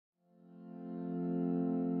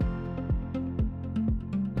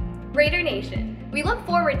Raider Nation, we look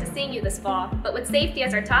forward to seeing you this fall, but with safety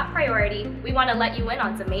as our top priority, we want to let you in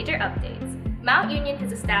on some major updates. Mount Union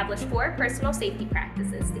has established 4 personal safety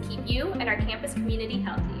practices to keep you and our campus community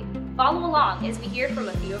healthy. Follow along as we hear from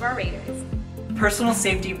a few of our Raiders. Personal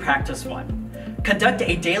Safety Practice 1. Conduct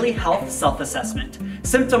a daily health self-assessment.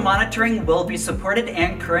 Symptom monitoring will be supported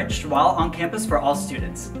and encouraged while on campus for all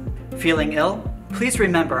students. Feeling ill? Please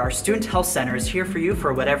remember our Student Health Center is here for you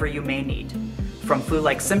for whatever you may need, from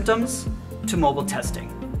flu-like symptoms to mobile testing.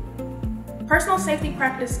 Personal Safety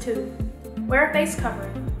Practice 2. Wear a face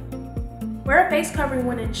covering. Wear a face covering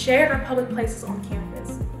when in shared or public places on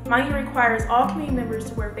campus. Mount Union requires all community members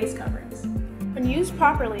to wear face coverings. When used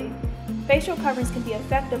properly, facial coverings can be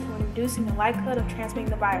effective in reducing the likelihood of transmitting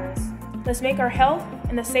the virus. Let's make our health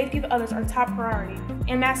and the safety of others our top priority.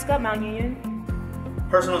 And mask up, Mount Union.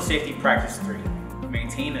 Personal Safety Practice 3.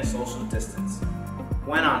 Maintain a social distance.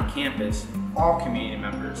 When on campus, all community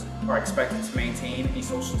members are expected to maintain a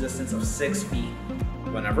social distance of 6 feet.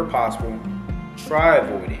 Whenever possible, try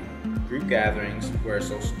avoiding group gatherings where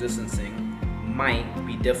social distancing might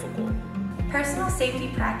be difficult. Personal Safety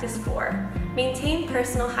Practice 4. Maintain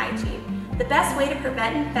personal hygiene. The best way to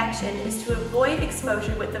prevent infection is to avoid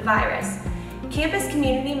exposure with the virus. Campus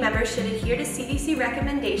community members should adhere to CDC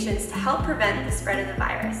recommendations to help prevent the spread of the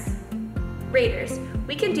virus. Raiders,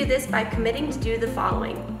 we can do this by committing to do the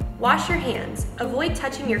following. Wash your hands. Avoid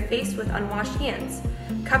touching your face with unwashed hands.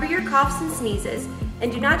 Cover your coughs and sneezes,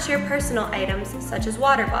 and do not share personal items such as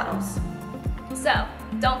water bottles. So,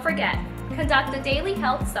 don't forget, conduct a daily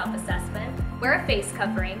health self-assessment, wear a face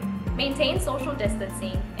covering, maintain social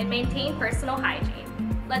distancing, and maintain personal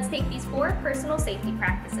hygiene. Let's take these 4 personal safety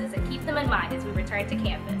practices and keep them in mind as we return to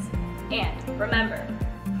campus. And remember,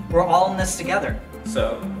 we're all in this together.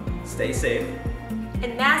 So, stay safe.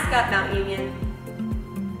 And mask up, Mount Union.